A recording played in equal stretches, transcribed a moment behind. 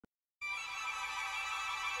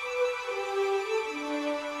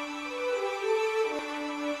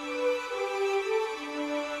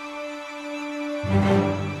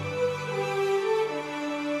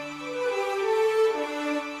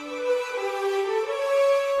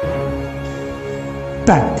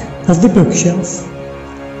back of the bookshelf.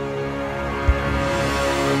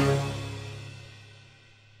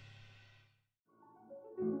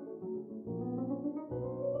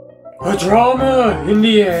 A Drama in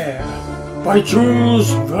the Air by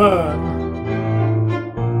Jules Verne.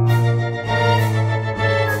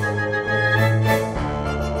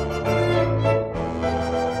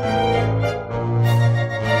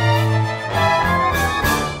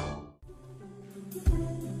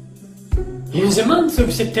 In the month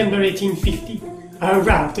of September 1850, I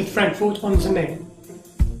arrived at Frankfurt on the Main.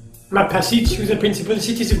 My passage through the principal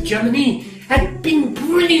cities of Germany had been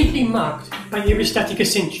brilliantly marked by aerostatic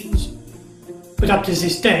ascensions. But up to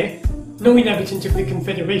this day, no inhabitant of the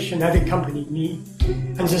Confederation had accompanied me,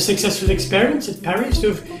 and the successful experiments at Paris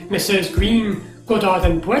of Messrs. Green, Goddard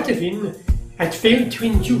and Poitevin had failed to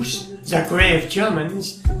induce the grave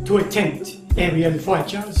Germans to attempt aerial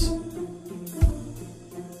voyages.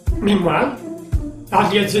 Meanwhile,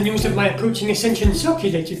 hardly had the news of my approaching ascension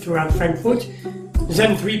circulated throughout Frankfurt,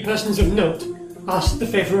 then 3 persons of note asked the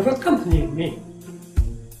favour of accompanying me.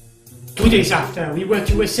 2 days after, we were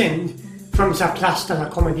to ascend from the Place de la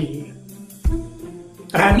Comédie.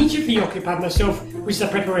 I immediately occupied myself with the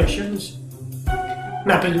preparations.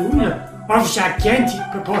 My balloon, of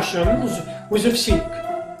gigantic proportions, was of silk,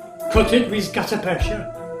 coated with gutta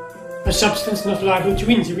percha, a substance not liable to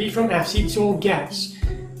injury from acids or gas,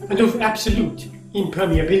 and of absolute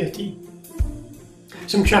impermeability.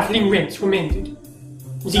 Some trifling rents were mended,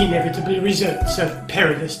 the inevitable results of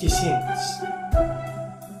perilous descents.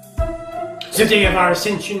 The day of our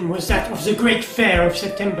ascension was that of the Great Fair of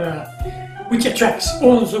September, which attracts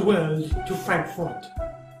all the world to Frankfurt.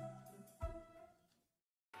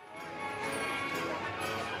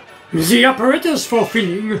 The apparatus for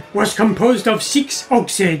filling was composed of 6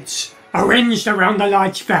 hogsheads, arranged around a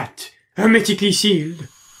large vat, hermetically sealed.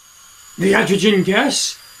 The hydrogen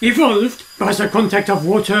gas, evolved by the contact of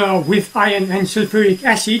water with iron and sulfuric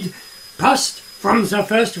acid, passed from the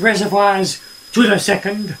first reservoirs to the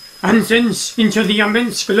second, and thence into the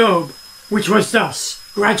immense globe, which was thus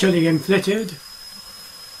gradually inflated.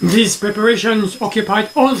 These preparations occupied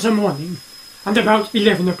all the morning, and about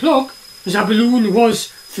 11 o'clock the balloon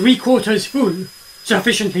was 3/4 full,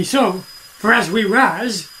 sufficiently so, for as we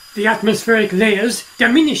rise, the atmospheric layers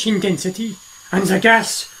diminish in density, and the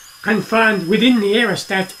gas, confined within the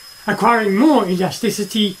aerostat, acquiring more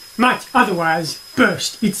elasticity, might otherwise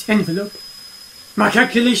burst its envelope. My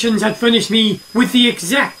calculations had furnished me with the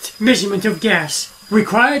exact measurement of gas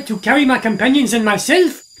required to carry my companions and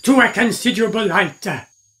myself to a considerable height.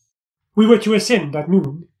 We were to ascend at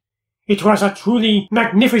noon. It was a truly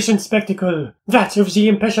magnificent spectacle, that of the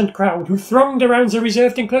impatient crowd who thronged around the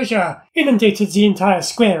reserved enclosure, inundated the entire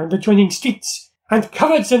square and adjoining streets, and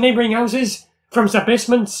covered the neighbouring houses from the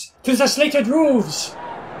basements to the slated roofs.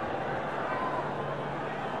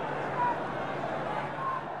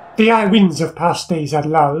 The high winds of past days had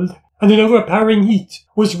lulled, and an overpowering heat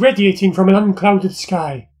was radiating from an unclouded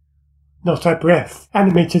sky. Not a breath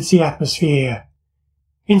animated the atmosphere.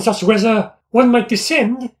 In such weather, one might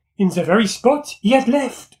descend in the very spot he had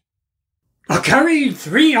left. I carried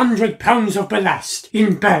 300 pounds of ballast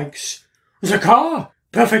in bags. The car,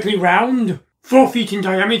 perfectly round, 4 feet in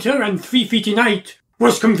diameter and 3 feet in height,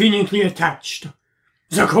 was conveniently attached.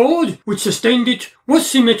 The cord which sustained it was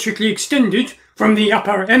symmetrically extended from the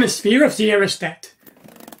upper hemisphere of the aerostat.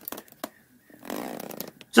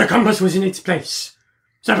 The compass was in its place.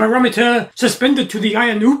 The barometer suspended to the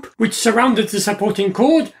iron hoop which surrounded the supporting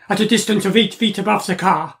cord at a distance of 8 feet above the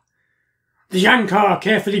car. The anchor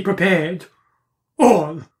carefully prepared.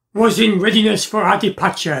 All was in readiness for our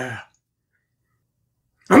departure.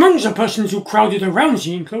 Among the persons who crowded around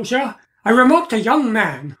the enclosure, I remarked a young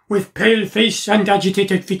man with pale face and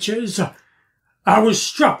agitated features. I was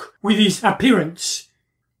struck with his appearance.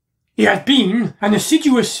 He had been an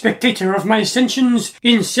assiduous spectator of my ascensions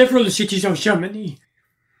in several cities of Germany.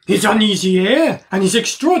 His uneasy air and his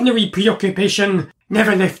extraordinary preoccupation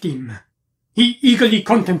never left him. He eagerly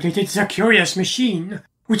contemplated the curious machine,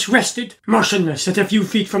 which rested motionless at a few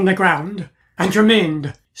feet from the ground, and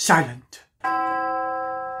remained silent.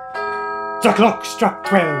 The clock struck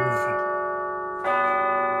 12.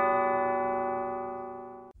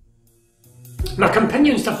 My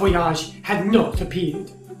companions de voyage had not appeared.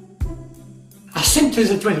 I sent to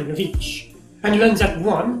the dwelling of each, and learned that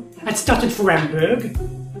one had started for Hamburg,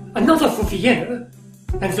 another for Vienna,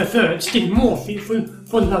 and the third, still more fearful,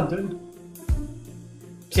 for London.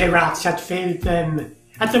 Their hearts had failed them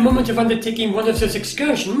at the moment of undertaking one of those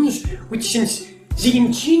excursions which, since the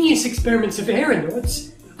ingenious experiments of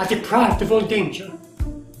aeronauts, are deprived of all danger.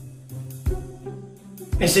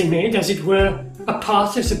 As they made, as it were, A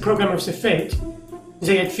part of the program of the fate,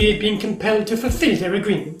 they had feared being compelled to fulfill their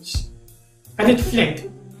agreements, and had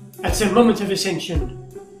fled at the moment of ascension.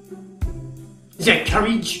 Their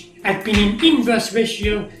courage had been in inverse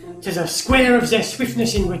ratio to the square of their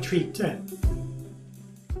swiftness in retreat.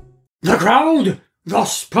 The crowd,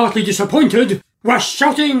 thus partly disappointed, was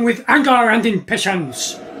shouting with anger and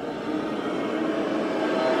impatience.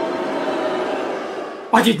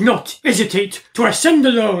 I did not hesitate to ascend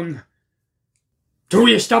alone. To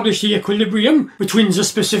re-establish the equilibrium between the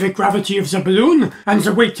specific gravity of the balloon and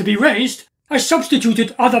the weight to be raised, I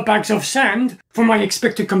substituted other bags of sand for my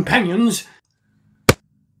expected companions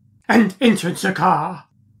and entered the car.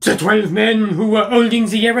 The 12 men who were holding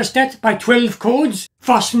the aerostat by 12 cords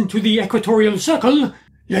fastened to the equatorial circle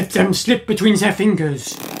let them slip between their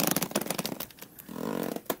fingers.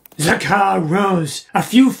 The car rose a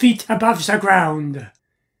few feet above the ground.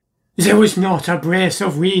 There was not a breath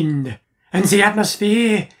of wind, and the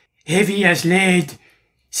atmosphere, heavy as lead,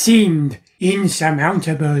 seemed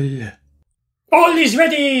insurmountable. "All is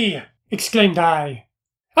ready!" exclaimed I.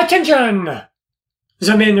 "Attention!"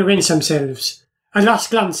 The men arranged themselves. A last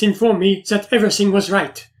glance informed me that everything was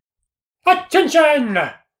right. "Attention!"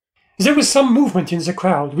 There was some movement in the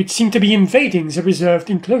crowd which seemed to be invading the reserved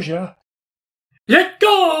enclosure. "Let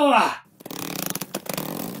go!"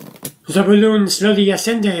 The balloon slowly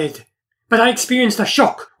ascended, but I experienced a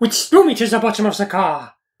shock which threw me to the bottom of the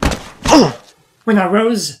car. When I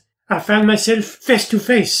rose, I found myself face to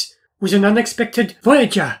face with an unexpected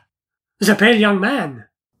voyager, the pale young man.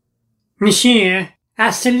 "Monsieur, I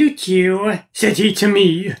salute you," said he to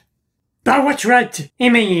me. "By what right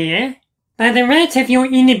am I here?" "By the right of your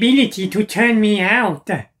inability to turn me out."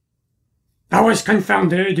 I was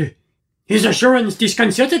confounded. His assurance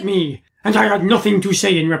disconcerted me, and I had nothing to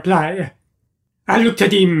say in reply. I looked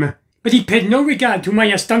at him, but he paid no regard to my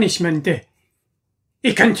astonishment.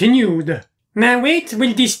 He continued, "My weight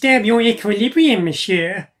will disturb your equilibrium,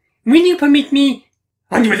 monsieur. Will you permit me?"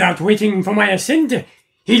 And without waiting for my assent,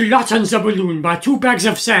 he lightened the balloon by 2 bags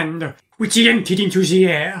of sand, which he emptied into the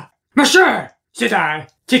air. "Monsieur," said I,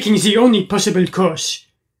 taking the only possible course,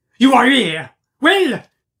 "you are here. Well,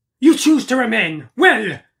 you choose to remain.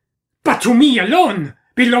 Well, but to me alone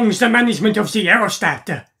belongs the management of the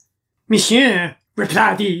aerostat." "Monsieur,"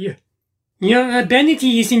 replied he, "your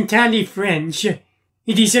urbanity is entirely French.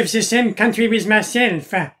 It is of the same country with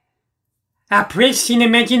myself. I press in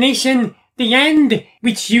imagination the hand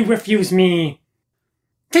which you refuse me.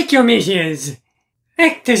 Take your measures.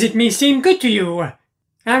 Act as it may seem good to you.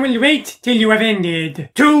 I will wait till you have ended.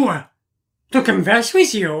 To converse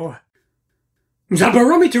with you." The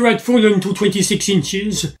barometer had fallen to 26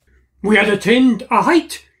 inches. We had attained a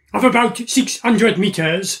height of about 600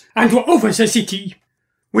 meters and were over the city,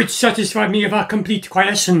 which satisfied me of our complete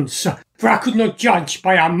quiescence, for I could not judge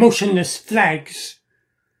by our motionless flags.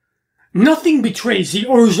 Nothing betrays the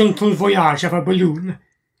horizontal voyage of a balloon.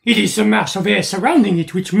 It is the mass of air surrounding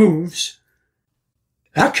it which moves.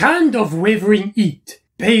 A kind of wavering heat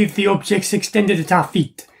bathed the objects extended at our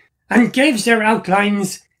feet, and gave their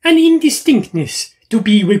outlines an indistinctness to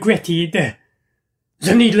be regretted.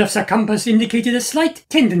 The needle of the compass indicated a slight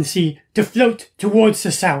tendency to float towards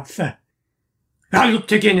the south. I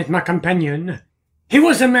looked again at my companion. He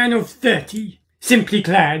was a man of 30, simply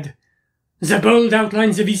clad. The bold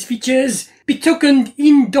outlines of his features betokened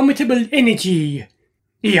indomitable energy.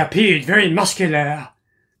 He appeared very muscular.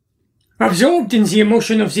 Absorbed in the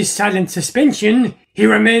emotion of this silent suspension, he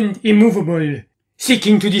remained immovable,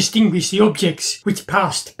 seeking to distinguish the objects which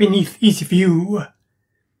passed beneath his view.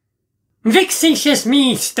 "Vexatious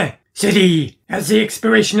mist," said he, at the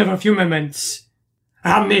expiration of a few moments.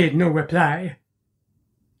 I made no reply.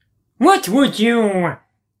 "What would you?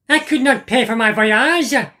 I could not pay for my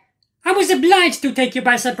voyage. I was obliged to take you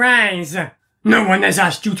by surprise." "No one has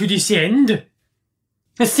asked you to descend."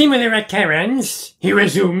 "A similar occurrence," he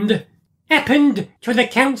resumed, "happened to the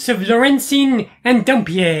Counts of Laurencin and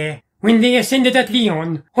Dampierre when they ascended at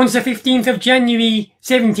Lyon on the 15th of January,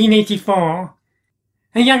 1784.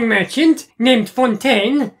 A young merchant named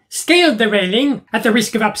Fontaine scaled the railing at the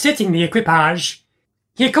risk of upsetting the equipage.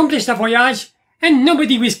 He accomplished the voyage, and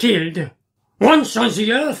nobody was killed." "Once on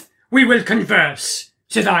the earth, we will converse,"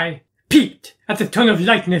 said I, piqued at the tone of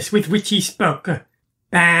lightness with which he spoke.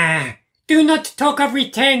 "Bah! Do not talk of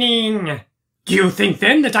returning." "Do you think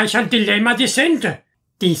then that I shall delay my descent?"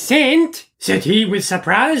 "Descent?" said he with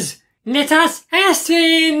surprise. "Let us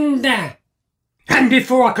ascend." And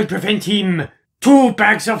before I could prevent him, 2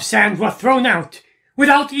 bags of sand were thrown out,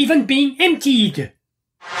 without even being emptied.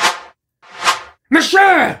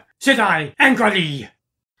 "Monsieur!" said I, angrily.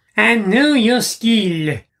 "I know your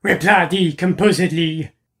skill," replied he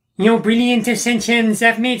composedly. "Your brilliant ascensions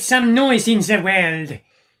have made some noise in the world.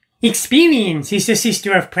 Experience is the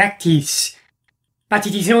sister of practice. But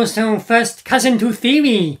it is also first cousin to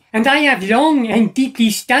theory, and I have long and deeply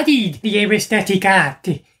studied the aerostatic art.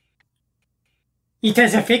 It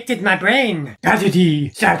has affected my brain," added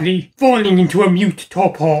he, sadly, falling into a mute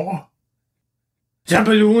torpor. The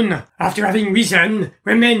balloon, after having risen,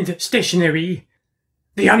 remained stationary.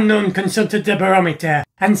 The unknown consulted the barometer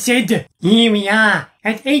and said, "Here we are,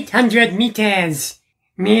 at 800 meters.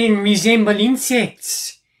 Men resemble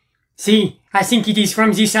insects. See, I think it is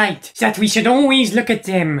from this height that we should always look at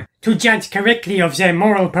them to judge correctly of their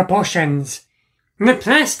moral proportions. The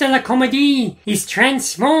Place de la Comédie is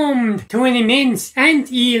transformed to an immense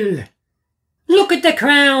ant-hill. Look at the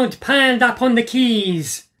crowd piled up on the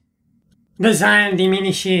quays. The Zion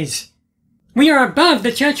diminishes. We are above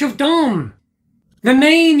the Church of Dome. The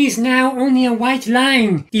Main is now only a white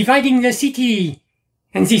line dividing the city,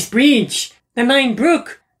 and this bridge, the Main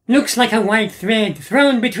Brook, looks like a white thread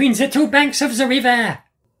thrown between the two banks of the river."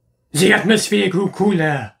 The atmosphere grew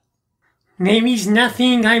cooler. "There is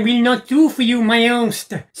nothing I will not do for you, my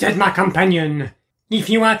host," said my companion. "If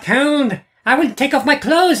you are cold, I will take off my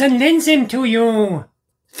clothes and lend them to you."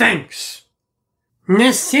 "Thanks."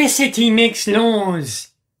 "Necessity makes laws.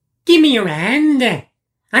 Give me your hand.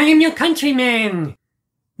 I am your countryman.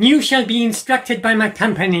 You shall be instructed by my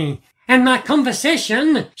company, and my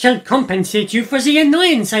conversation shall compensate you for the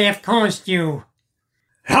annoyance I have caused you."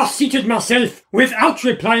 I seated myself, without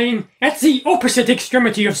replying, at the opposite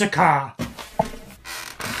extremity of the car.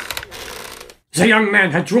 The young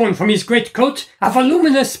man had drawn from his greatcoat a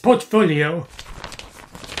voluminous portfolio.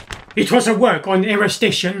 It was a work on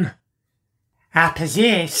aerostation. "I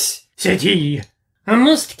possess," said he, "a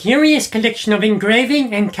most curious collection of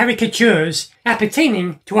engraving and caricatures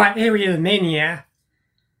appertaining to our aerial mania.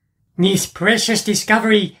 This precious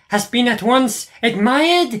discovery has been at once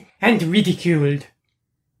admired and ridiculed.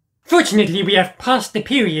 Fortunately, we have passed the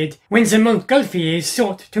period when the Montgolfiers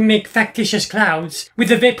sought to make factitious clouds with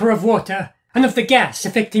the vapor of water and of the gas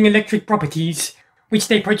affecting electric properties, which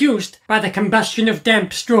they produced by the combustion of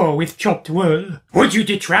damp straw with chopped wool." "Would you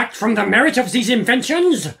detract from the merit of these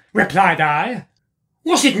inventions?" replied I.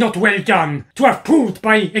 "Was it not well done to have proved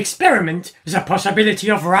by experiment the possibility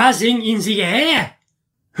of rising in the air?"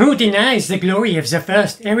 "Who denies the glory of the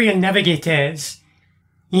first aerial navigators?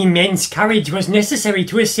 Immense courage was necessary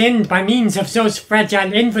to ascend by means of those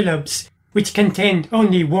fragile envelopes which contained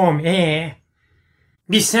only warm air.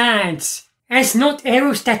 Besides, has not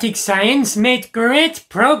aerostatic science made great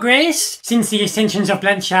progress since the ascensions of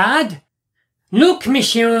Blanchard? Look,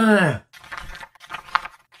 monsieur!"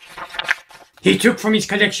 He took from his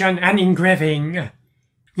collection an engraving.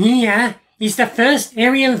 "Here is the first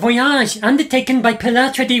aerial voyage undertaken by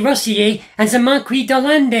Pilatre de Rossier and the Marquis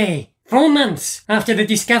d'Hollande, 4 months after the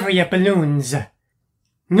discovery of balloons.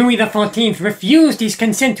 Louis XIV refused his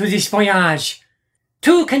consent to this voyage.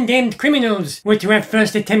 2 condemned criminals were to have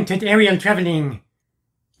first attempted aerial travelling.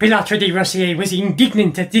 Pilatre de Rossier was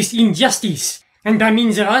indignant at this injustice, and by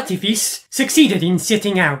means of artifice succeeded in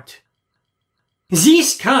setting out.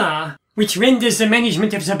 This car, which renders the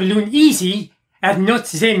management of the balloon easy, had not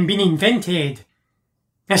then been invented.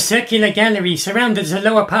 A circular gallery surrounded the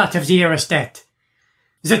lower part of the aerostat.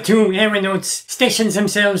 The 2 aeronauts stationed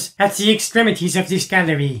themselves at the extremities of this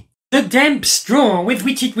gallery. The damp straw with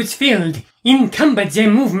which it was filled encumbered their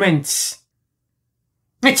movements.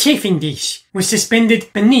 A chafing dish was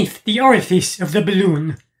suspended beneath the orifice of the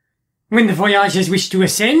balloon. When the voyagers wished to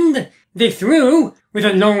ascend, they threw, with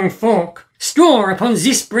a long fork, straw upon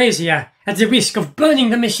this brazier at the risk of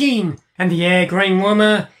burning the machine, and the air growing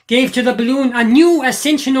warmer gave to the balloon a new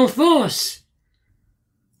ascensional force.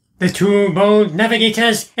 The 2 bold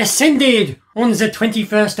navigators ascended on the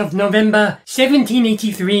 21st of November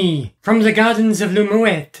 1783 from the gardens of Le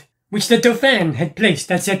Mouet, which the Dauphin had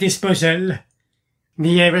placed at their disposal.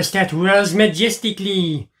 The aerostat rose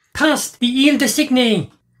majestically, passed the Ile de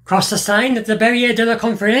Cygne, crossed the Seine at the Barrière de la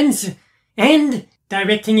Conférence, and,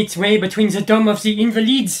 directing its way between the Dome of the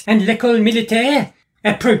Invalides and l'École Militaire,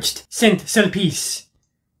 approached Saint-Sulpice.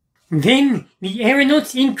 Then the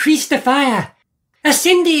aeronauts increased the fire,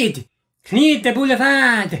 ascended, cleared the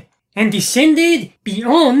boulevard, and descended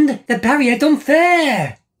beyond the Barrière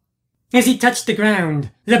d'Enfer. As it touched the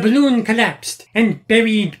ground, the balloon collapsed and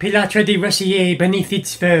buried Pilatre de Rossier beneath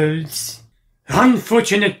its folds.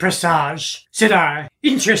 "Unfortunate presage," said I,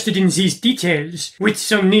 interested in these details which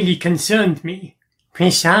so nearly concerned me.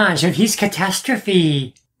 "Presage of his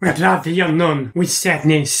catastrophe," replied the unknown with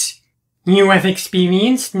sadness. "You have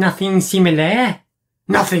experienced nothing similar?"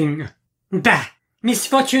 "Nothing." "Bah!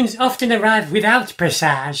 Misfortunes often arrive without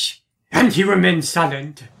presage. And he remained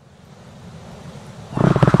silent.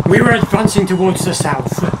 We were advancing towards the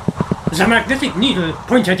south. The magnetic needle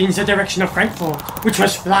pointed in the direction of Frankfurt, which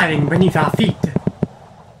was flying beneath our feet.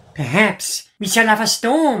 Perhaps we shall have a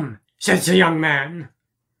storm, said the young man.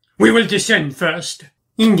 We will descend first.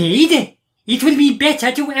 Indeed, it will be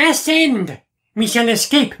better to ascend. We shall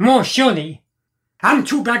escape more surely. And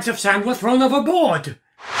 2 bags of sand were thrown overboard.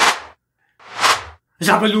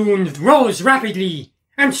 The balloon rose rapidly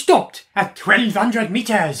and stopped at 1,200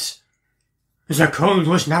 meters. The cold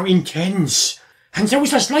was now intense, and there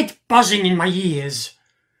was a slight buzzing in my ears.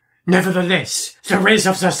 Nevertheless, the rays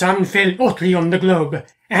of the sun fell hotly on the globe,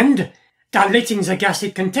 and, dilating the gas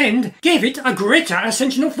it contained, gave it a greater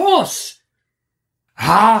ascensional force.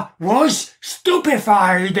 I was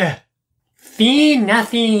stupefied. Fear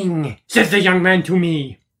nothing, said the young man to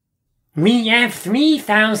me. We have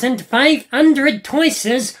 3,500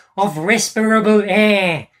 toises of respirable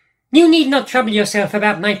air. You need not trouble yourself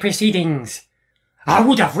about my proceedings. I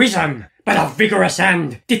would have risen, but a vigorous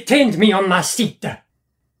hand detained me on my seat.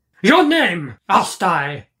 Your name, asked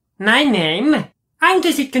I. My name? How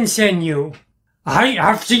does it concern you? I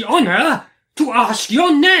have the honor to ask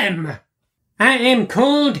your name. I am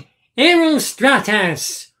called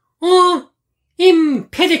Aerostratus, or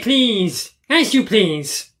Empedocles, as you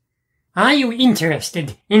please. Are you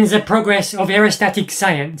interested in the progress of aerostatic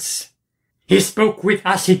science? He spoke with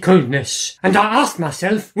icy coldness, and I asked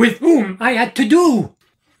myself with whom I had to do.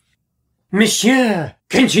 Monsieur,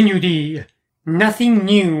 continued he, nothing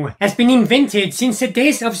new has been invented since the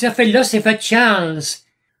days of the philosopher Charles.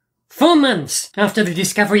 4 months after the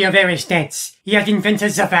discovery of aerostats, he had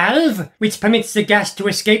invented the valve, which permits the gas to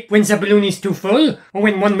escape when the balloon is too full or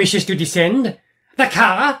when one wishes to descend, the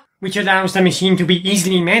car, which allows the machine to be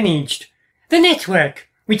easily managed, the network,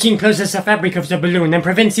 which encloses the fabric of the balloon and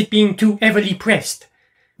prevents it being too heavily pressed,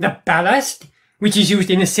 the ballast, which is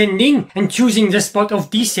used in ascending and choosing the spot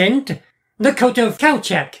of descent, the coat of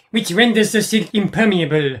caoutchouc, which renders the silk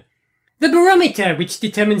impermeable, the barometer, which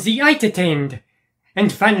determines the height attained,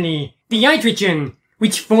 and finally, the hydrogen,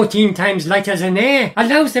 which 14 times lighter than air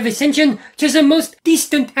allows of ascension to the most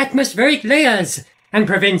distant atmospheric layers and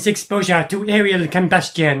prevents exposure to aerial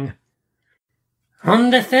combustion. On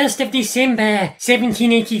the 1st of December,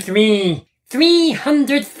 1783,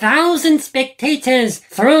 300,000 spectators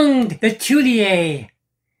thronged the Tuileries.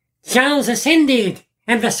 Charles ascended,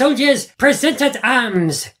 and the soldiers presented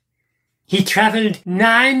arms. He travelled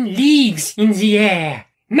 9 leagues in the air,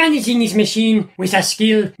 managing his machine with a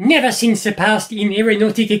skill never since surpassed in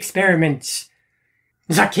aeronautic experiments.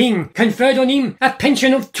 The king conferred on him a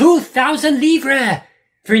pension of 2,000 livres,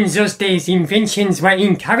 for in those days inventions were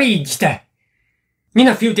encouraged. In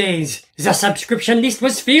a few days, the subscription list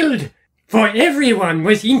was filled, for everyone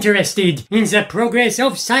was interested in the progress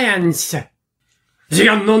of science. The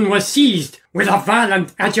unknown was seized with a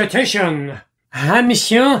violent agitation. I,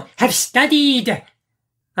 monsieur, have studied.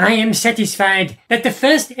 I am satisfied that the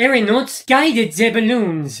first aeronauts guided their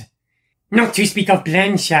balloons. Not to speak of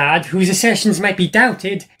Blanchard, whose assertions might be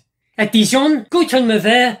doubted. At Dijon,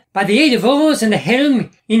 Gautelmever, by the aid of oars and a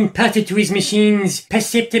helm, imparted to his machines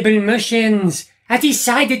perceptible motions, a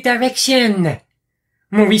decided direction.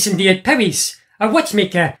 More recently at Paris, a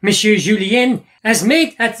watchmaker, Monsieur Julien, has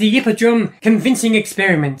made at the hippodrome convincing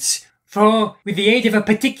experiments, for, with the aid of a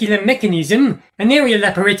particular mechanism, an aerial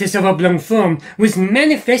apparatus of oblong form was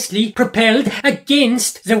manifestly propelled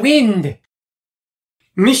against the wind.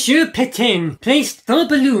 Monsieur Pétain placed 4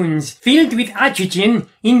 balloons filled with hydrogen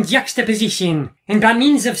in juxtaposition, and by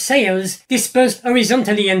means of sails disposed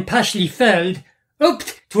horizontally and partially furled,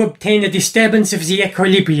 hoped to obtain a disturbance of the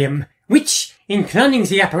equilibrium, which, inclining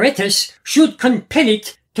the apparatus, should compel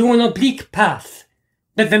it to an oblique path.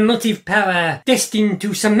 But the motive power destined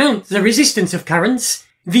to surmount the resistance of currents,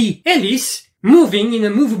 the hélice, moving in a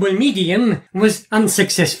movable medium, was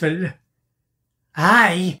unsuccessful.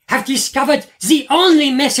 I have discovered the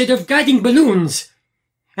only method of guiding balloons,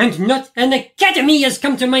 and not an academy has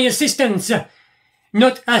come to my assistance.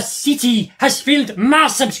 Not a city has filled my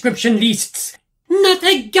subscription lists. Not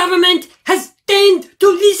a government has deigned to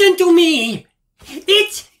listen to me.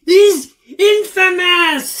 It is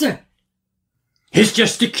infamous! His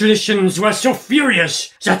gesticulations were so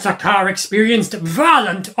furious that the car experienced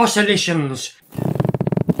violent oscillations.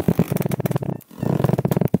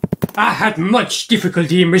 I had much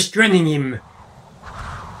difficulty in restraining him.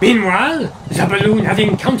 Meanwhile, the balloon had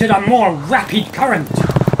encountered a more rapid current.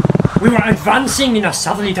 We were advancing in a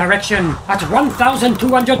southerly direction at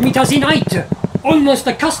 1,200 meters in height, almost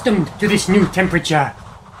accustomed to this new temperature.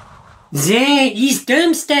 There is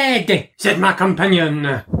Darmstadt, said my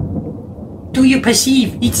companion. Do you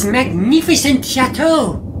perceive its magnificent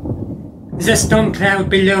chateau? The storm cloud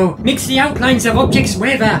below makes the outlines of objects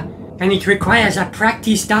waver, and it requires a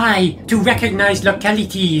practiced eye to recognize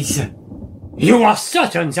localities. You are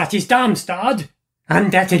certain that is Darmstadt?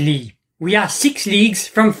 Undoubtedly. We are 6 leagues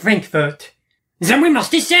from Frankfurt. Then we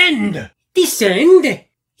must descend! Descend?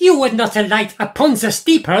 You would not alight upon the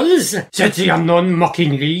steeples, said the unknown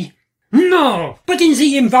mockingly. No, but in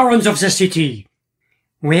the environs of the city.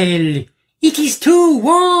 Well, it is too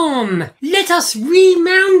warm. Let us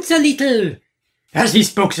remount a little. As he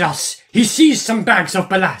spoke thus, he seized some bags of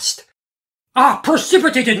ballast. I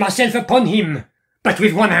precipitated myself upon him, but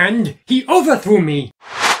with one hand he overthrew me.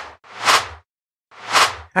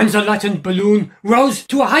 And the lightened balloon rose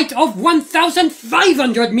to a height of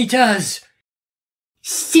 1,500 meters.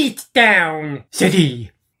 Sit down, said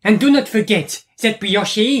he, and do not forget that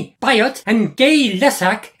Brioche, Biot, and Gay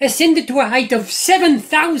Lussac ascended to a height of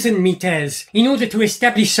 7,000 meters in order to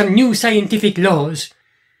establish some new scientific laws.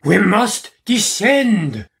 We must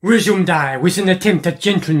descend, resumed I with an attempt at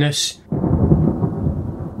gentleness.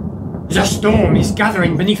 The storm is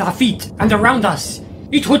gathering beneath our feet and around us.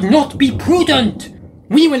 It would not be prudent.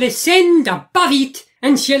 We will ascend above it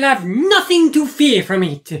and shall have nothing to fear from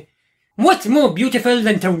it. What more beautiful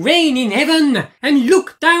than to reign in heaven and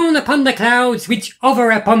look down upon the clouds which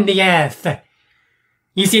hover upon the earth?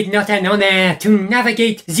 Is it not an honor to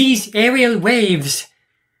navigate these aerial waves?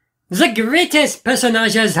 The greatest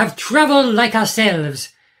personages have travelled like ourselves.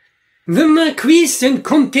 The Marquise and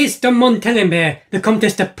Comtesse de Montalembert, the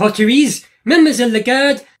Comtesse de Potteries, Mademoiselle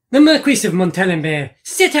Lagarde, the Marquis of Montalembert,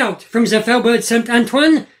 set out from the Faubourg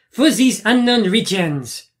Saint-Antoine for these unknown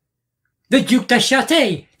regions. The Duc de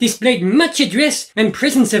Châtelet displayed much address and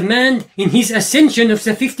presence of mind in his ascension of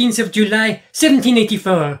the 15th of July,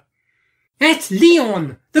 1784. At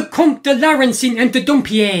Lyon, the Comte de Larensin and de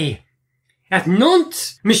Dompierre. At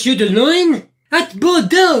Nantes, Monsieur de Luynes. At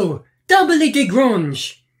Bordeaux, D'Arbelet de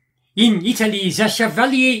Grange. In Italy, the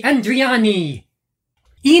Chevalier Andriani.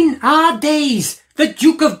 In our days, the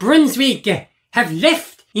Duke of Brunswick have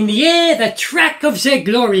left in the air the track of their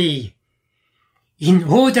glory. In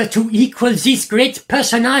order to equal these great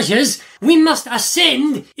personages, we must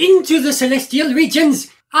ascend into the celestial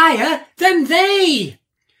regions higher than they.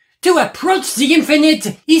 To approach the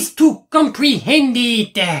infinite is to comprehend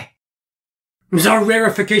it. The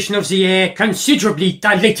rarefaction of the air considerably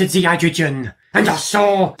dilated the hydrogen, and I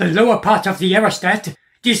saw the lower part of the aerostat,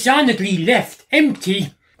 designedly left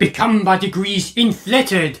empty, become by degrees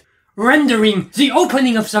inflated, rendering the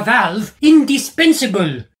opening of the valve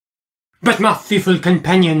indispensable. But my fearful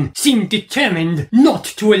companion seemed determined not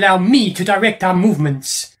to allow me to direct our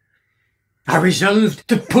movements. I resolved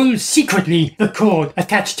to pull secretly the cord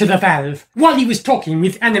attached to the valve while he was talking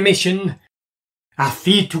with animation. I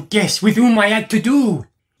feared to guess with whom I had to do.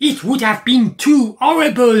 It would have been too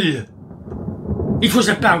horrible. It was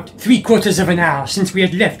about 3/4 of an hour since we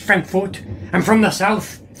had left Frankfurt, and from the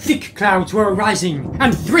south thick clouds were arising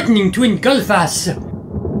and threatening to engulf us.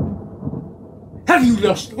 Have you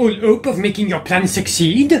lost all hope of making your plan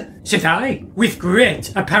succeed? Said I, with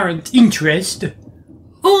great apparent interest.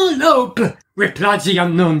 All hope, replied the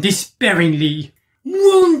unknown despairingly.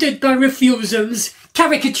 Wounded by refusals,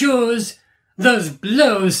 caricatures. Those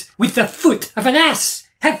blows with the foot of an ass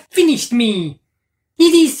have finished me.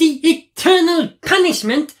 It is the eternal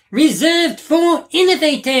punishment reserved for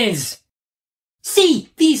innovators. See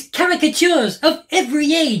these caricatures of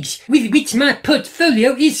every age with which my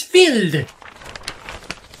portfolio is filled.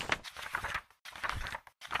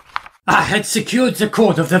 I had secured the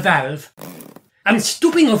cord of the valve, and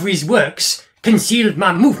stooping over his works, concealed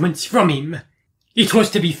my movements from him. It was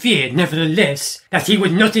to be feared, nevertheless, that he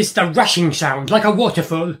would notice the rushing sound like a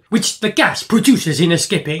waterfall, which the gas produces in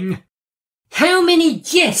escaping. How many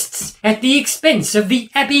jests at the expense of the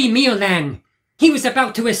Abbé Miolan! He was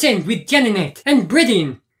about to ascend with Janinet and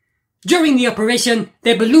Bredin. During the operation,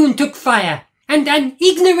 their balloon took fire, and an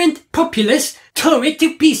ignorant populace tore it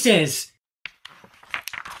to pieces.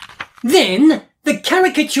 Then, the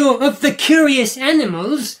caricature of the curious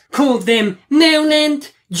animals called them Mowland,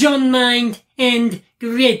 John Mind, and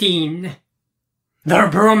Gredin. The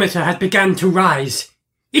barometer had begun to rise.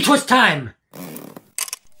 It was time.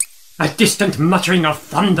 A distant muttering of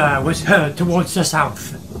thunder was heard towards the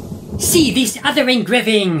south. See this other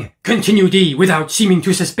engraving, continued he without seeming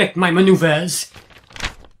to suspect my manoeuvres.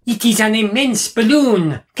 It is an immense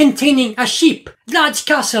balloon containing a ship, large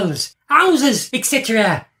castles, houses,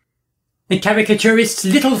 etc. The caricaturists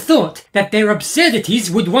little thought that their absurdities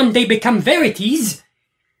would one day become verities.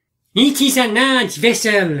 It is a large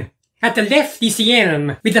vessel, At the left is the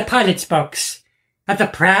helm with the pilot's box. At the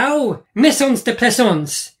prow, maisons de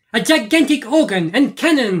plaisance, a gigantic organ and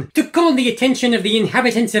cannon to call the attention of the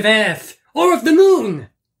inhabitants of Earth or of the Moon.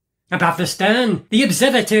 Above the stern, the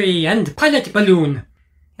observatory and pilot balloon.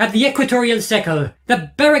 At the equatorial circle,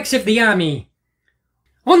 the barracks of the army.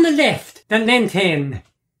 On the left, the lantern.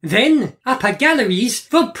 Then, upper galleries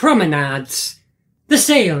for promenades. The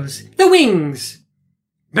sails, the wings.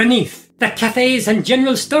 Beneath, the cafes and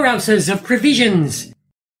general storehouses of provisions.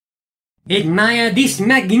 Admire this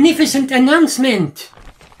magnificent announcement.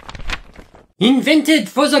 Invented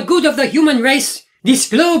for the good of the human race, this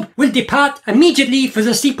globe will depart immediately for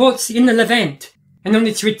the seaports in the Levant, and on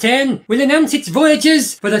its return will announce its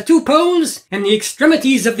voyages for the two poles and the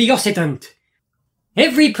extremities of the Occident.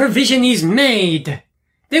 Every provision is made.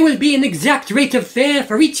 There will be an exact rate of fare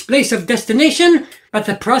for each place of destination, but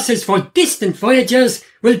the prices for distant voyagers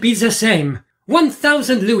will be the same,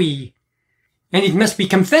 1,000 louis. And it must be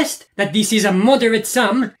confessed that this is a moderate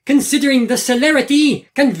sum, considering the celerity,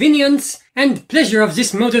 convenience, and pleasure of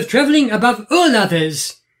this mode of travelling above all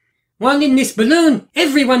others. While in this balloon,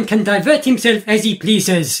 everyone can divert himself as he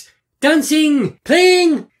pleases, dancing,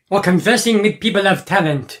 playing, or conversing with people of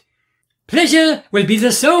talent. Pleasure will be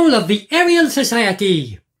the soul of the aerial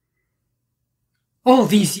society. All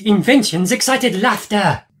these inventions excited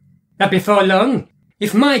laughter, but before long,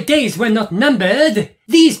 if my days were not numbered,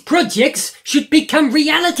 these projects should become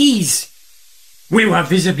realities. We were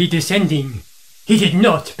visibly descending. He did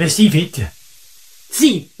not perceive it.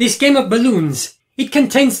 See, this game of balloons. It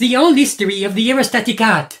contains the whole history of the aerostatic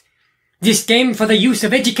art. This game for the use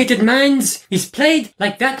of educated minds is played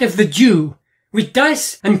like that of the Jew, with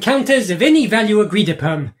dice and counters of any value agreed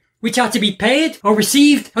upon, which are to be paid or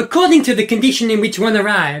received according to the condition in which one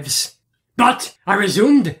arrives. But, I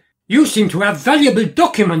resumed, you seem to have valuable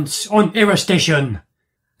documents on aerostation.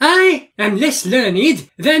 I am less learned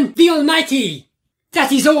than the Almighty.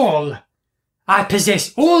 That is all. I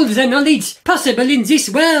possess all the knowledge possible in this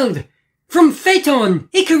world. From Phaeton,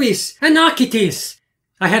 Icarus, and Archytas.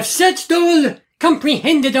 I have searched all,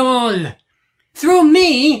 comprehended all. Through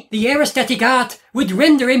me, the aerostatic art would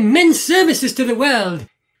render immense services to the world,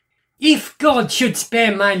 if God should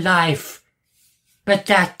spare my life. But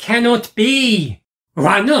that cannot be.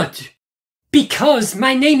 Why not? Because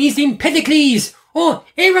my name is Empedocles, or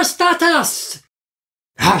Aerostatus.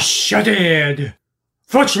 I shuddered.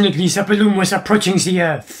 Fortunately, the balloon was approaching the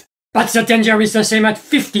Earth, but the danger is the same at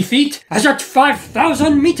 50 feet as at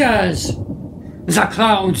 5,000 meters. The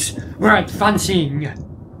clouds were advancing.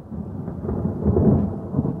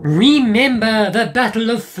 Remember the Battle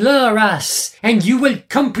of Florus, and you will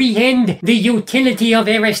comprehend the utility of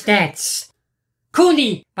aerostats.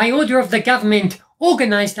 Cooley, by order of the government,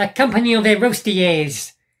 organized a company of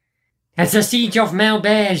aerostiers. At the siege of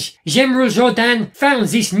Maubeuge, General Jourdan found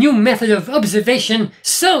this new method of observation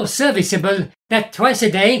so serviceable that twice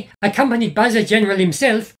a day, accompanied by the general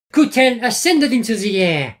himself, Coutel ascended into the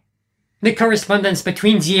air. The correspondence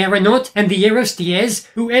between the aeronaut and the aerostiers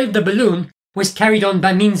who held the balloon was carried on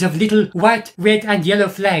by means of little white, red, and yellow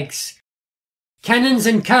flags. Cannons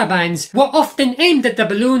and carbines were often aimed at the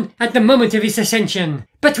balloon at the moment of its ascension,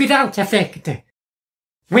 but without effect.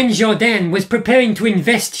 When Jourdan was preparing to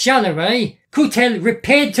invest Charleroi, Coutel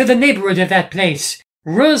repaired to the neighbourhood of that place,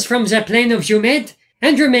 rose from the plain of Jumet,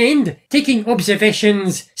 and remained, taking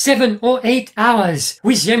observations, 7 or 8 hours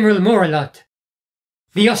with General Morelot.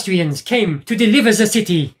 The Austrians came to deliver the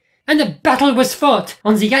city, and a battle was fought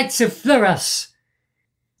on the heights of Fleurus.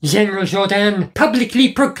 General Jourdan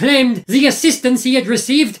publicly proclaimed the assistance he had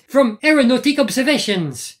received from aeronautic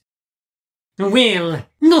observations. Well,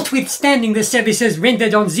 notwithstanding the services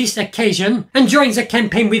rendered on this occasion, and during the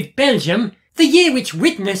campaign with Belgium, the year which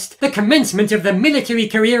witnessed the commencement of the military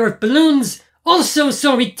career of balloons also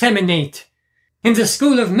saw it terminate. And the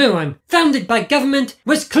school of Meun, founded by government,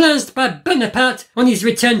 was closed by Bonaparte on his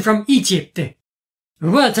return from Egypt.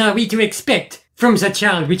 What are we to expect from the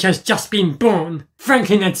child which has just been born?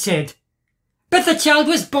 Franklin had said. But the child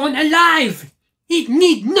was born alive! It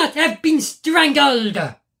need not have been strangled!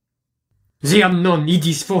 The unknown hid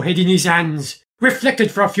his forehead in his hands, reflected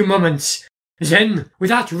for a few moments, then,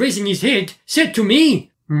 without raising his head, said to me,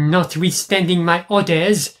 "Notwithstanding my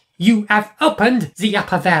orders, you have opened the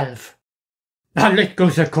upper valve." I let go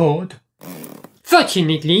the cord.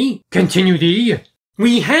 "Fortunately," continued he,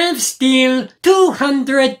 "we have still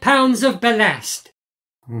 200 pounds of ballast."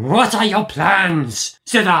 "What are your plans?"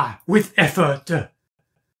 said I, with effort.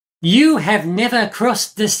 "You have never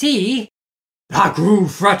crossed the sea?" I grew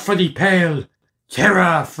frightfully pale.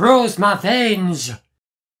 Terror froze my veins.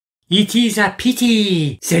 "It is a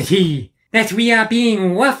pity," said he, that we are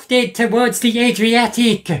being wafted towards the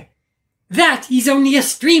Adriatic. That is only a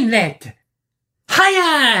streamlet.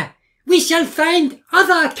 Higher! We shall find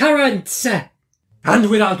other currents. And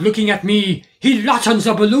without looking at me, he lightens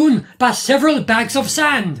the balloon by several bags of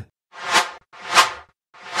sand.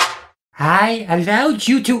 I allowed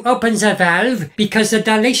you to open the valve because the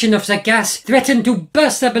dilation of the gas threatened to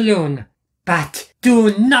burst the balloon. But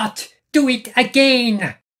do not do it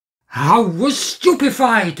again. I was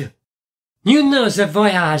stupefied. You know the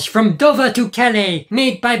voyage from Dover to Calais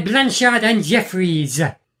made by Blanchard and Jeffries.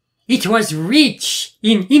 It was rich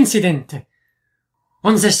in incident.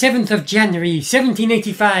 On the 7th of January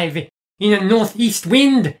 1785, in a northeast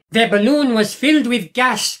wind, their balloon was filled with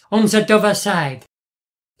gas on the Dover side.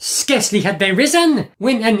 Scarcely had they risen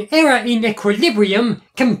when an error in equilibrium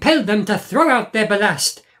compelled them to throw out their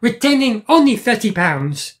ballast, retaining only 30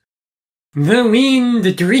 pounds. The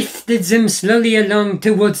wind drifted them slowly along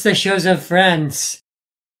towards the shores of France.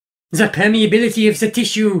 The permeability of the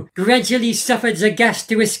tissue gradually suffered the gas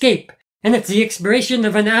to escape, and at the expiration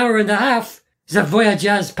of an hour and a half, the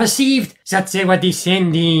voyagers perceived that they were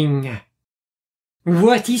descending.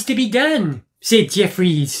 "What is to be done?" said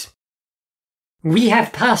Jeffries. "We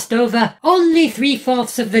have passed over only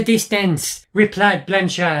 3/4 of the distance," replied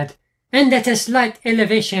Blanchard, "and at a slight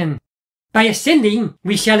elevation. By ascending,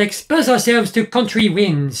 we shall expose ourselves to contrary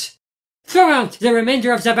winds. Throw out the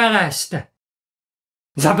remainder of the ballast."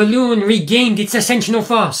 The balloon regained its ascensional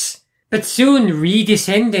force, but soon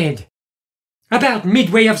redescended. About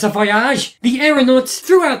midway of the voyage, the aeronauts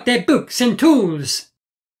threw out their books and tools.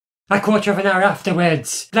 A quarter of an hour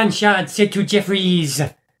afterwards, Blanchard said to Jeffries,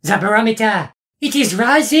 "The barometer, it is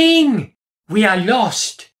rising! We are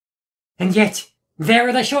lost! And yet, there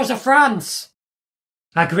are the shores of France!"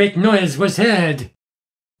 A great noise was heard.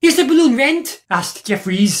 "Is the balloon rent?" asked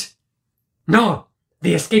Jeffries. "No,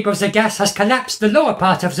 the escape of the gas has collapsed the lower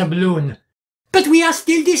part of the balloon." "But we are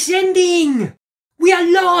still descending! We are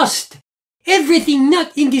lost! Everything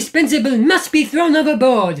not indispensable must be thrown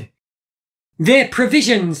overboard." Their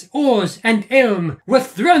provisions, oars, and elm were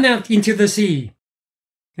thrown out into the sea.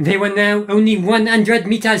 They were now only 100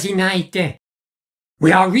 meters in height.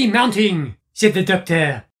 "We are remounting," said the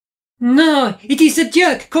doctor. "No, it is a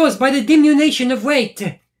jerk caused by the diminution of weight.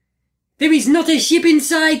 There is not a ship in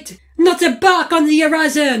sight, not a bark on the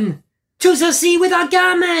horizon. To the sea with our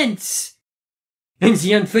garments!" And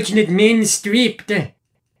the unfortunate men stripped.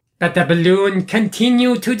 But the balloon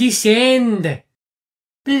continued to descend.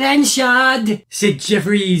 "Blanchard," said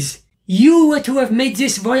Jeffries, "you were to have made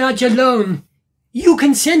this voyage alone. You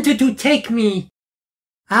consented to take me.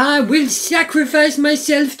 I will sacrifice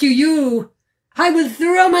myself to you. I will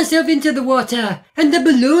throw myself into the water, and the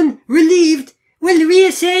balloon, relieved, will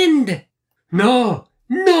reascend." "No,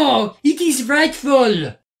 no, it is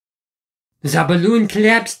frightful." The balloon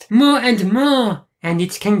collapsed more and more, and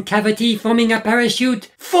its concavity forming a parachute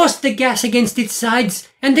forced the gas against its sides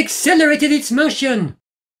and accelerated its motion.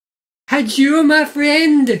 "Adieu, my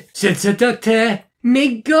friend," said the doctor.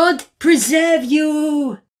 "May God preserve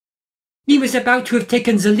you." He was about to have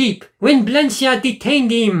taken the leap when Blanchard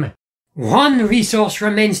detained him. "One resource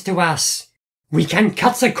remains to us. We can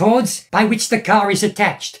cut the cords by which the car is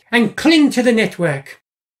attached and cling to the network.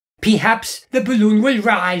 Perhaps the balloon will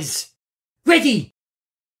rise. Ready!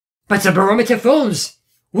 But the barometer falls.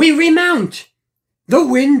 We remount. The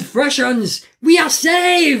wind freshens. We are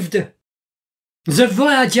saved." The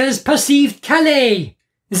voyagers perceived Calais.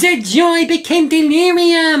 Their joy became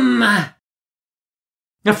delirium.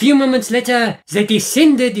 A few moments later, they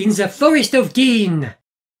descended in the forest of Dean.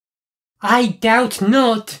 "I doubt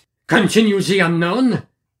not," continued the unknown,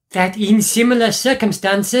 "that in similar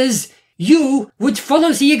circumstances you would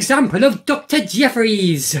follow the example of Dr.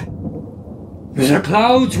 Jeffries." The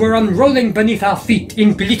clouds were unrolling beneath our feet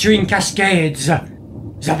in glittering cascades.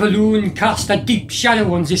 The balloon cast a deep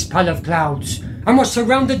shadow on this pile of clouds, and was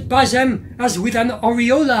surrounded by them as with an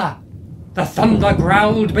aureola. The thunder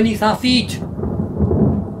growled beneath our feet.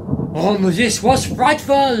 All this was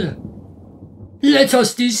frightful. "Let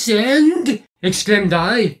us descend," exclaimed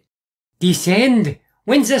I. "Descend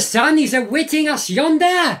when the sun is awaiting us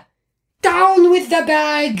yonder? Down with the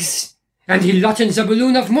bags!" And he lightened the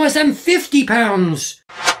balloon of more than 50 pounds.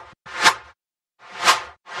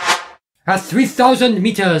 At 3,000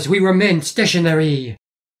 meters we remained stationary.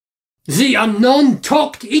 The unknown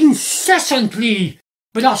talked incessantly,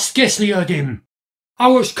 but I scarcely heard him. I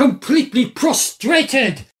was completely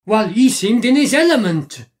prostrated, while he seemed in his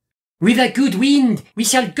element. "With a good wind we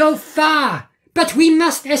shall go far, but we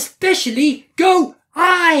must especially go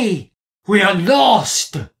high." "We are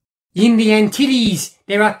lost." In the Antilles,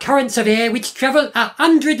 there are currents of air which travel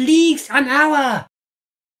 100 leagues an hour.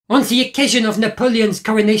 On the occasion of Napoleon's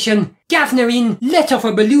coronation, Governor Inn let off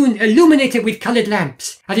a balloon illuminated with coloured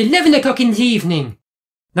lamps at 11 o'clock in the evening.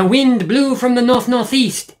 The wind blew from the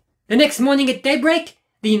north-northeast. The next morning at daybreak,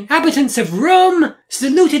 the inhabitants of Rome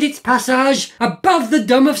saluted its passage above the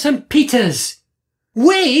dome of St. Peter's.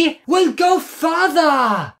 We will go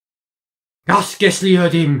farther! I scarcely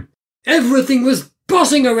heard him. Everything was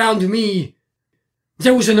buzzing around me.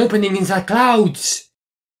 There was an opening in the clouds.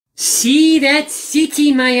 See that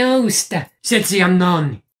city, my host, said the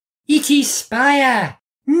unknown. It is Spire,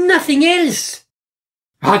 nothing else.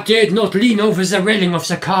 I dared not lean over the railing of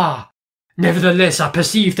the car. Nevertheless, I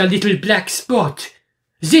perceived a little black spot.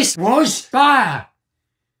 This was Spire.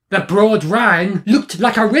 The broad Rhine looked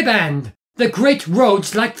like a riband, the great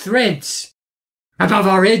roads like threads. Above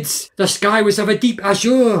our heads, the sky was of a deep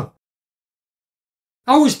azure.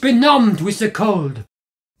 I was benumbed with the cold.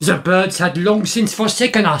 The birds had long since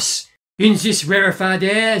forsaken us. In this rarefied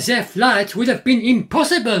air, their flight would have been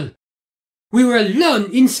impossible. We were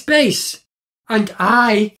alone in space, and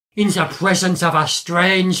I in the presence of a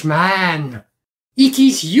strange man. It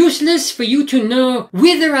is useless for you to know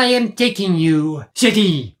whither I am taking you, said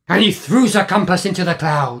he, and he threw the compass into the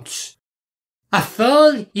clouds. A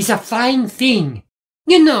fall is a fine thing.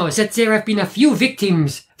 You know that there have been a few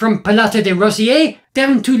victims, from Pilote de Rosier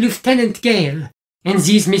down to Lieutenant Gale, and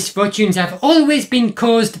these misfortunes have always been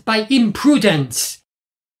caused by imprudence.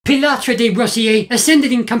 Pilote de Rosier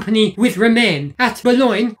ascended in company with Romain at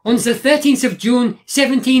Boulogne on the 13th of June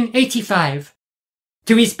 1785.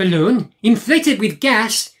 To his balloon, inflated with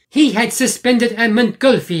gas, he had suspended a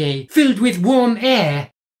Montgolfier filled with warm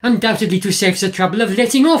air, undoubtedly to save the trouble of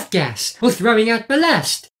letting off gas or throwing out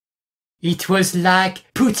ballast. It was like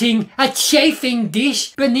putting a chafing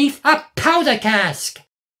dish beneath a powder cask.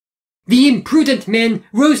 The imprudent men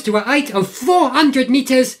rose to a height of 400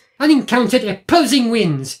 meters and encountered opposing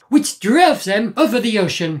winds, which drove them over the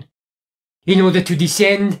ocean. In order to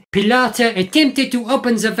descend, Pilote attempted to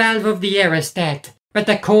open the valve of the aerostat, but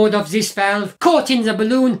the cord of this valve caught in the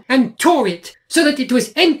balloon and tore it, so that it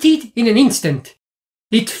was emptied in an instant.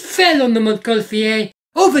 It fell on the Montgolfier,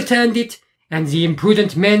 overturned it, and the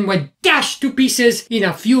imprudent men were dashed to pieces in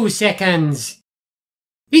a few seconds.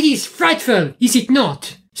 It is frightful, is it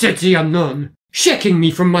not? Said the unknown, shaking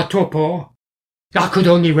me from my torpor. I could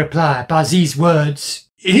only reply by these words.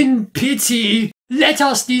 In pity, let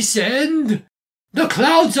us descend. The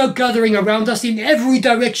clouds are gathering around us in every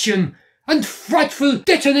direction, and frightful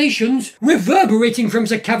detonations reverberating from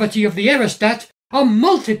the cavity of the aerostat are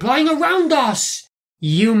multiplying around us.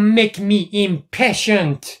 You make me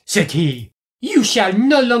impatient, said he. You shall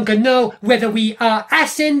no longer know whether we are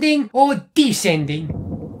ascending or descending.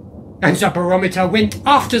 And the barometer went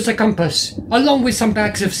after the compass, along with some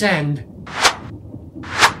bags of sand.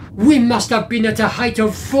 We must have been at a height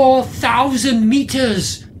of 4,000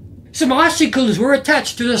 meters. Some icicles were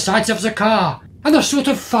attached to the sides of the car, and a sort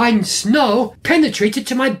of fine snow penetrated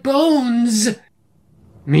to my bones.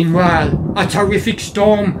 Meanwhile, a terrific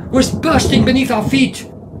storm was bursting beneath our feet.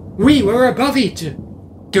 We were above it.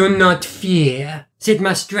 Do not fear, said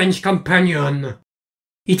my strange companion.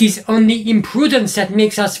 It is only imprudence that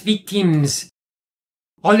makes us victims.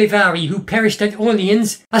 Olivari, who perished at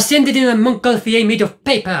Orleans, ascended in a Montgolfier made of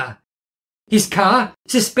paper. His car,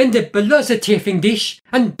 suspended below the chafing dish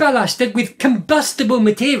and ballasted with combustible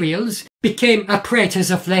materials, became a prey to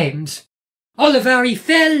the flames. Olivari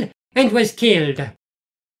fell and was killed.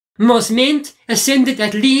 Mosment ascended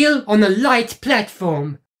at Lille on a light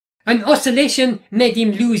platform. An oscillation made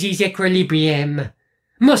him lose his equilibrium.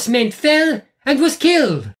 Mosment fell and was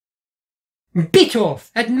killed.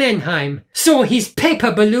 Bitorf at Mannheim saw his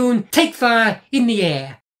paper balloon take fire in the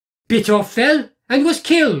air. Bitorf fell and was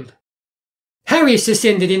killed. Harris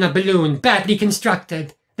ascended in a balloon badly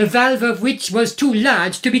constructed, the valve of which was too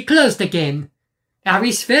large to be closed again.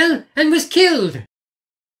 Harris fell and was killed.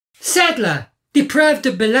 Sadler, deprived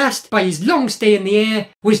of ballast by his long stay in the air,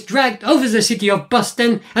 was dragged over the city of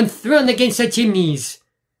Boston and thrown against the chimneys.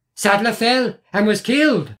 Sadler fell and was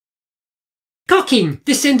killed. Cocking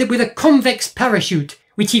descended with a convex parachute,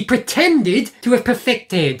 which he pretended to have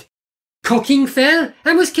perfected. Cocking fell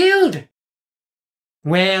and was killed.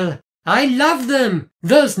 Well, I love them,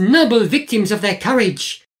 those noble victims of their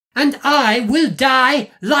courage, and I will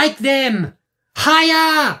die like them.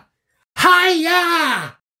 Higher!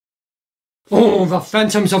 Higher! Oh, the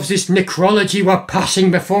phantoms of this necrology were passing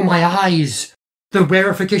before my eyes. The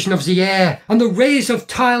rarefication of the air and the rays of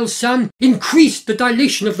Tyle's sun increased the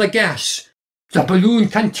dilation of the gas. The balloon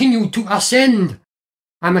continued to ascend.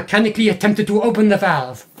 I mechanically attempted to open the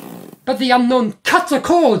valve, but the unknown cut the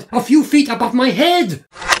cord a few feet above my head.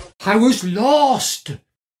 I was lost.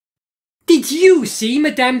 "Did you see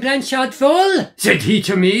Madame Blanchard fall?" said he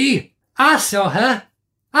to me. "I saw her."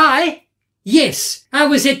 "I?" "Yes, I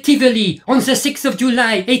was at Tivoli on the 6th of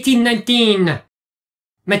July, 1819.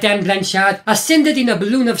 Madame Blanchard ascended in a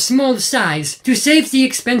balloon of small size. To save the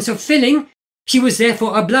expense of filling, she was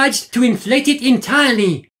therefore obliged to inflate it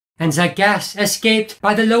entirely, and the gas escaped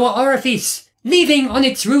by the lower orifice, leaving on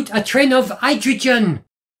its route a train of hydrogen.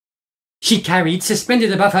 She carried,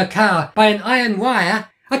 suspended above her car by an iron wire,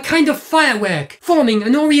 a kind of firework forming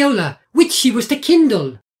an aureola, which she was to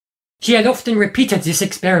kindle. She had often repeated this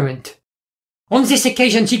experiment. On this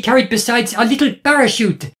occasion she carried besides a little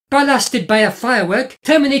parachute, ballasted by a firework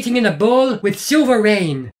terminating in a ball with silver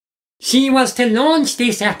rain. She was to launch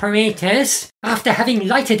this apparatus after having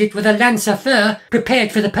lighted it with a lance of fur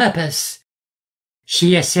prepared for the purpose.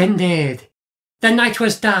 She ascended. The night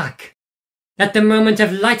was dark. At the moment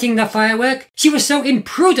of lighting the firework, she was so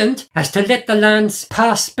imprudent as to let the lance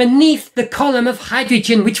pass beneath the column of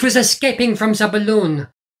hydrogen which was escaping from the balloon.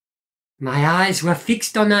 My eyes were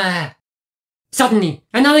fixed on her. Suddenly,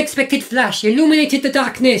 an unexpected flash illuminated the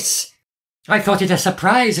darkness. I thought it a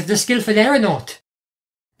surprise of the skillful aeronaut.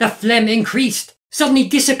 The flame increased, suddenly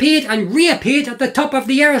disappeared and reappeared at the top of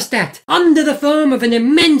the aerostat, under the form of an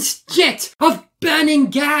immense jet of burning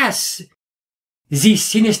gas. The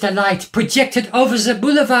sinister light projected over the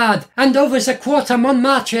boulevard and over the Quarter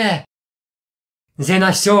Montmartre. Then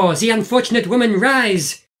I saw the unfortunate woman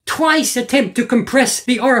rise, twice attempt to compress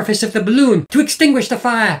the orifice of the balloon to extinguish the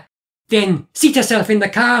fire, then seat herself in the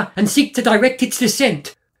car and seek to direct its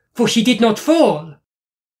descent, for she did not fall.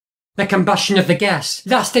 The combustion of the gas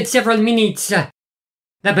lasted several minutes.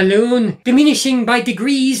 The balloon, diminishing by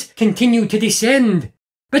degrees, continued to descend,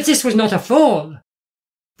 but this was not a fall.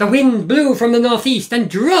 The wind blew from the northeast and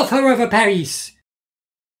drove her over Paris.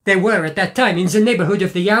 There were at that time in the neighborhood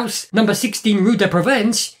of the house, number 16 Rue de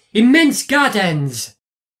Provence, immense gardens.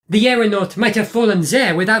 The aeronaut might have fallen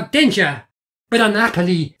there without danger, but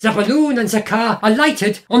unhappily the balloon and the car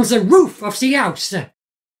alighted on the roof of the house.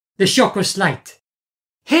 The shock was slight.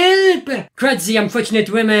 "Help!" cried the unfortunate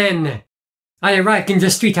woman. I arrived in the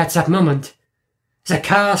street at that moment. The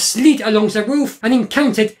car slid along the roof and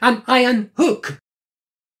encountered an iron hook.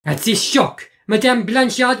 At this shock, Madame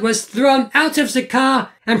Blanchard was thrown out of the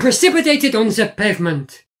car and precipitated on the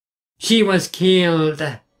pavement. She was killed.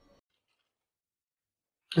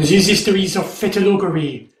 These histories of fatal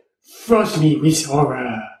augury froze me with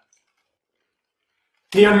horror.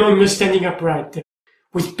 The unknown was standing upright,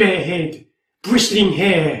 with bare head, bristling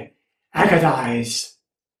hair, haggard eyes.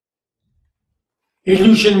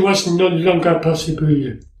 Illusion was no longer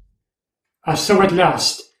possible. I saw at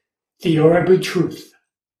last the horrible truth.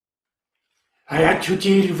 I had to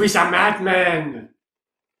deal with a madman.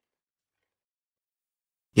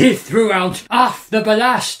 He threw out half the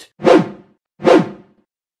ballast,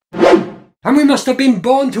 and we must have been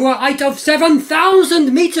borne to a height of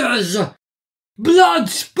 7,000 meters. Blood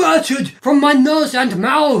spurted from my nose and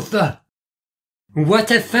mouth. What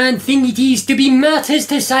a fine thing it is to be martyrs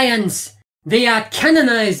to science. They are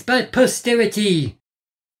canonized by posterity.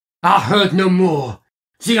 I heard no more.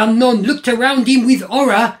 The unknown looked around him with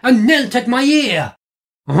horror and knelt at my ear.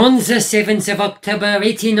 On the 7th of October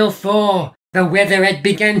 1804, the weather had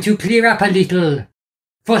begun to clear up a little.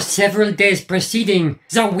 For several days preceding,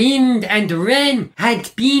 the wind and rain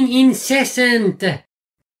had been incessant.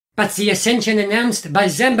 But the ascension announced by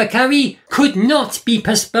Zambacari could not be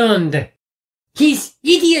postponed. His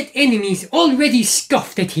idiot enemies already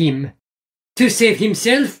scoffed at him. To save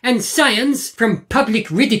himself and science from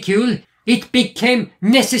public ridicule, it became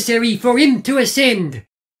necessary for him to ascend.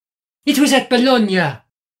 It was at Bologna.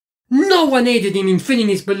 No one aided him in filling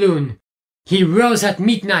his balloon. He rose at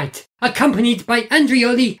midnight, accompanied by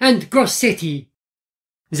Andreoli and Grossetti.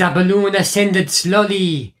 The balloon ascended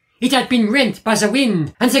slowly. It had been rent by the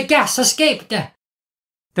wind, and the gas escaped.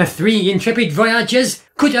 The three intrepid voyagers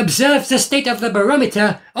could observe the state of the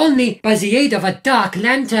barometer only by the aid of a dark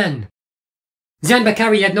lantern.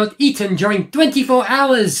 Zambacari had not eaten during 24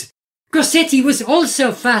 hours. Grossetti was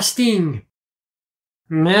also fasting.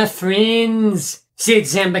 "My friends," said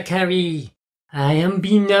Zambacari, "I am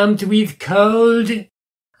benumbed with cold.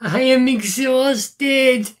 I am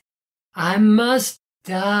exhausted. I must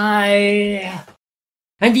die."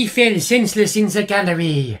 And he fell senseless in the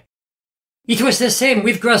gallery. It was the same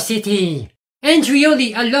with Grossetti.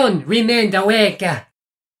 Andreoli alone remained awake.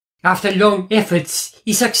 After long efforts,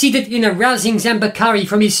 he succeeded in arousing Zambacari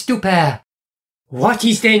from his stupor. "What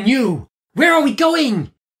is there new? Where are we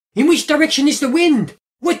going? In which direction is the wind?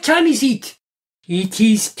 What time is it? It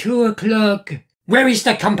is 2 o'clock. Where is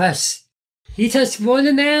the compass? It has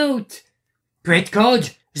fallen out. Great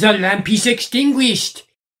God, the lamp is extinguished.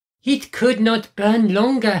 It could not burn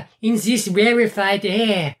longer in this rarefied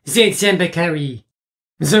air, said Zambakari.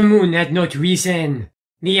 The moon had not risen.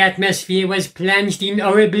 The atmosphere was plunged in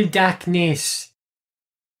horrible darkness.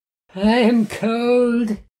 I am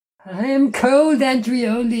cold,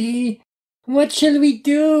 Andrioli. What shall we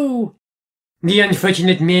do? The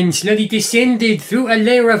unfortunate men slowly descended through a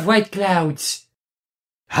layer of white clouds.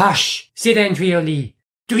 Hush, said Andrioli.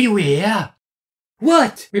 Do you hear?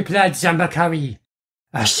 What? Replied Zambakari.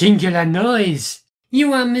 A singular noise.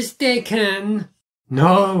 You are mistaken.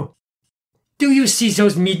 No. Do you see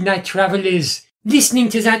those midnight travellers listening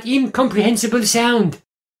to that incomprehensible sound?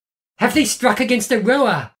 Have they struck against the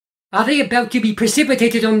rower? Are they about to be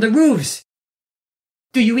precipitated on the roofs?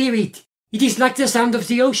 Do you hear it? It is like the sound of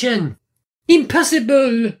the ocean.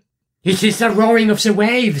 Impossible! It is the roaring of the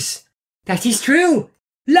waves. That is true.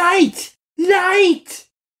 Light! Light!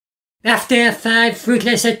 After 5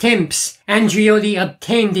 fruitless attempts, Andrioli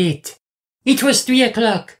obtained it. It was 3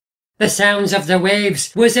 o'clock. The sounds of the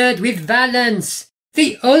waves were heard with violence.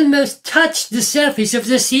 They almost touched the surface of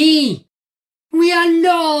the sea. We are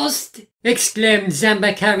lost! Exclaimed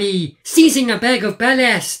Zambakari, seizing a bag of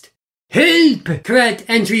ballast. Help! Cried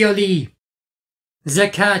Andrioli. The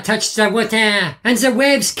car touched the water, and the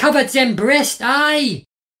waves covered them breast high.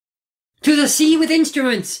 To the sea with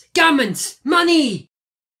instruments, garments, money!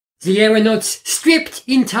 The aeronauts stripped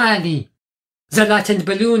entirely. The lightened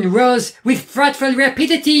balloon rose with frightful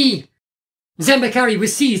rapidity. Zambakari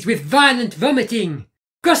was seized with violent vomiting.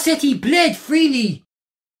 Grossetti bled freely.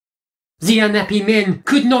 The unhappy men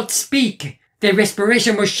could not speak. Their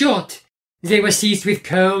respiration was short. They were seized with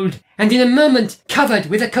cold, and in a moment covered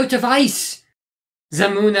with a coat of ice. The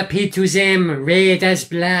moon appeared to them red as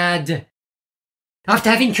blood.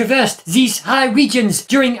 After having traversed these high regions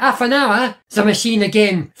during half an hour, the machine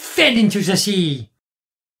again fell into the sea.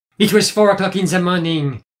 It was 4 o'clock in the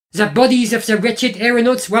morning. The bodies of the wretched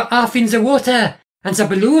aeronauts were half in the water, and the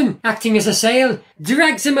balloon, acting as a sail,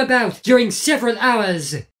 dragged them about during several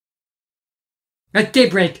hours. At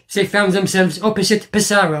daybreak, they found themselves opposite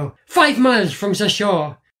Pesaro, 5 miles from the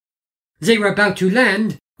shore. They were about to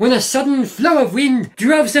land when a sudden flow of wind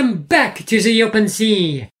drove them back to the open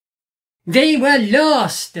sea. They were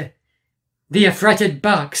lost. The affrighted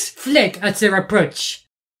barks fled at their approach.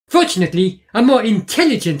 Fortunately, a more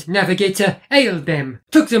intelligent navigator hailed them,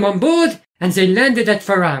 took them on board, and they landed at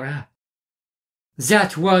Ferrara.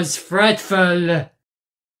 That was frightful.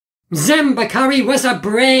 Zambakari was a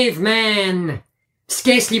brave man.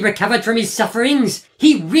 Scarcely recovered from his sufferings,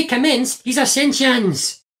 he recommenced his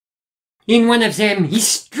ascensions. In one of them he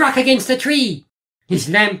struck against a tree. His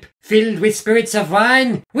lamp, filled with spirits of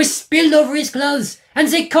wine, was spilled over his clothes, and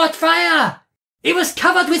they caught fire. It was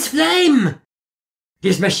covered with flame.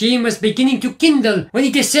 His machine was beginning to kindle when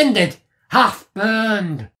he descended, half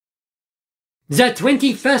burned. The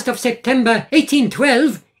 21st of September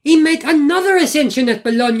 1812, he made another ascension at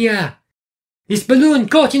Bologna. His balloon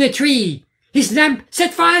caught in a tree. His lamp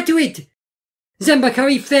set fire to it.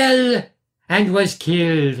 Zambakari fell and was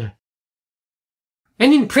killed.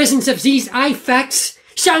 And in presence of these high facts,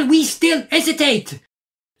 shall we still hesitate?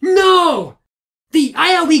 No! The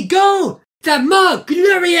higher we go, the more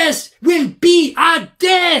glorious will be our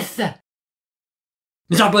death!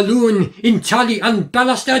 The balloon entirely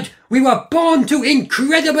unballasted, we were borne to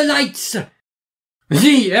incredible heights.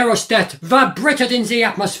 The aerostat vibrated in the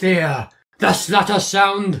atmosphere. The slaughter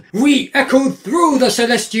sound re-echoed through the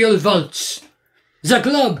celestial vaults. The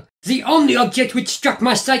globe, the only object which struck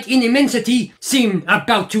my sight in immensity, seemed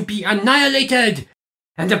about to be annihilated,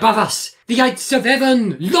 and above us the heights of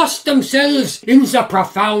heaven lost themselves in the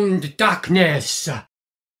profound darkness.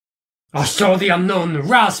 I saw the unknown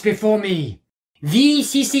rise before me.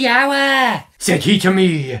 This is the hour, said he to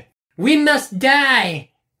me. We must die.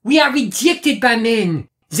 We are rejected by men.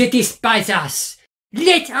 They despise us.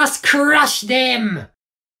 Let us crush them!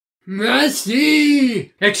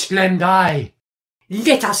 Mercy! Exclaimed I.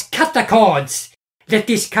 Let us cut the cords. Let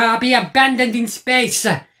this car be abandoned in space.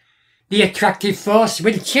 The attractive force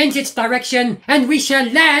will change its direction and we shall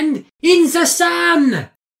land in the sun.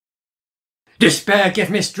 Despair gave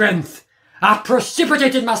me strength. I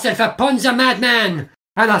precipitated myself upon the madman,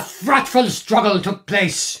 and a frightful struggle took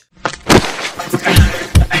place.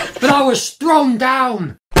 But I was thrown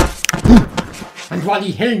down. And while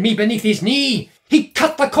he held me beneath his knee, he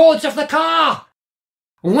cut the cords of the car.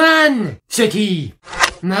 1, said he.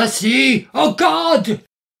 Mercy, oh God!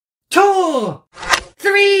 2,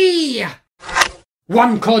 3.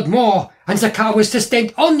 1 cord more, and the car was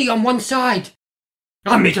sustained only on one side.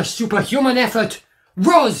 I made a superhuman effort,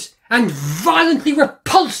 rose, and violently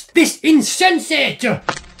repulsed this insensate.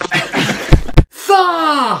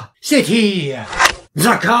 "Far!" said he.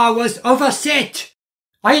 The car was overset.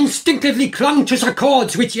 I instinctively clung to the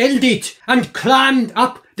cords which held it and climbed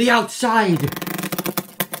up the outside.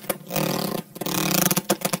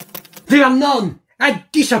 The unknown had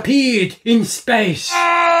disappeared in space.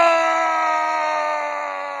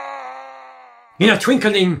 In a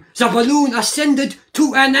twinkling, the balloon ascended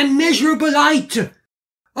to an immeasurable height.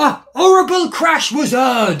 A horrible crash was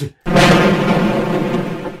heard.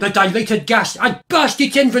 The dilated gas had burst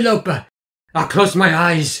its envelope. I closed my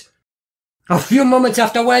eyes. A few moments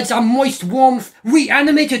afterwards, a moist warmth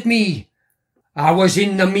reanimated me. I was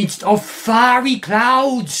in the midst of fiery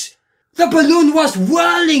clouds. The balloon was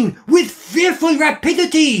whirling with fearful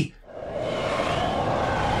rapidity.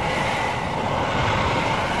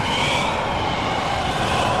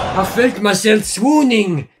 I felt myself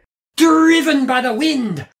swooning. Driven by the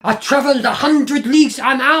wind, I travelled 100 leagues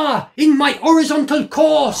an hour in my horizontal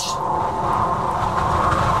course.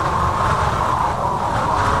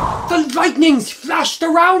 The lightnings flashed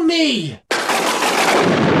around me.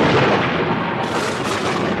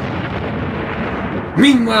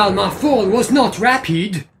 Meanwhile, my fall was not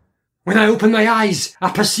rapid. When I opened my eyes, I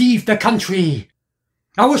perceived the country.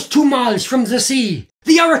 I was 2 miles from the sea,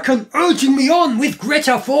 the hurricane urging me on with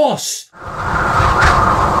greater force.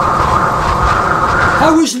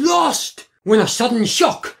 I was lost when a sudden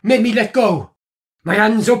shock made me let go. My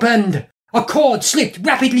hands opened, a cord slipped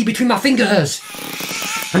rapidly between my fingers,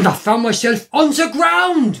 and I found myself on the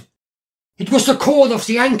ground. It was the cord of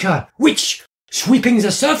the anchor, which, sweeping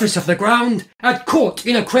the surface of the ground, had caught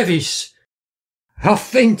in a crevice. I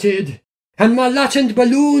fainted, and my latent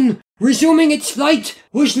balloon, resuming its flight,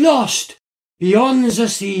 was lost beyond the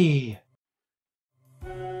sea.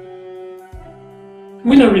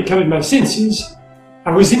 When I recovered my senses,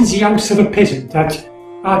 I was in the house of a peasant at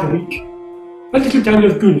Ardwick, a little town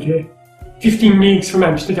of Gulge, 15 leagues from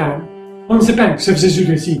Amsterdam, on the banks of the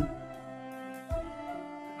Zuider Sea.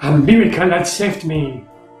 A miracle had saved me.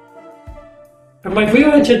 But my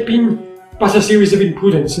voyage had been but a series of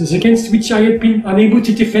imprudences against which I had been unable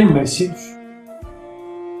to defend myself.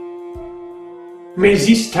 May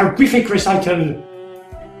this terrific recital,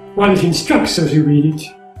 while it instructs those who read it,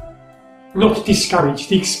 not discourage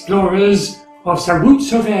the explorers of the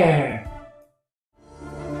roots of air.